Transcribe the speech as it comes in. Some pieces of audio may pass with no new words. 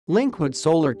Linkhood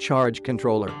Solar Charge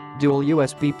Controller, Dual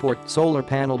USB Port Solar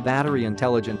Panel Battery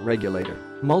Intelligent Regulator,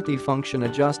 Multifunction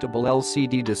Adjustable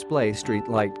LCD Display Street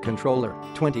Light Controller,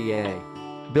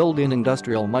 20A. Built-in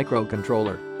Industrial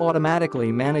Microcontroller,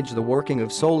 automatically manage the working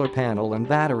of solar panel and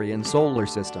battery in solar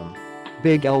system.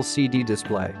 Big LCD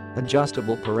display,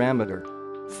 adjustable parameter.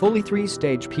 Fully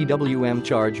 3-stage PWM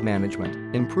charge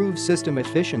management, improve system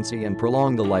efficiency and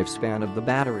prolong the lifespan of the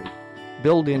battery.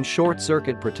 Built-in short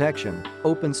circuit protection,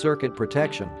 open circuit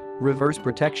protection, reverse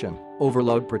protection,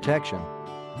 overload protection.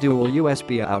 Dual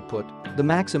USB output, the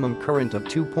maximum current of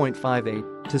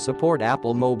 2.58 to support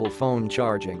Apple mobile phone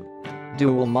charging.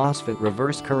 Dual MOSFET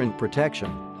reverse current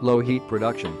protection, low heat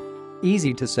production.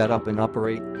 Easy to set up and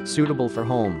operate, suitable for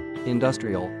home,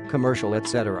 industrial, commercial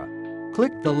etc.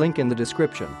 Click the link in the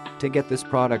description to get this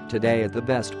product today at the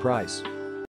best price.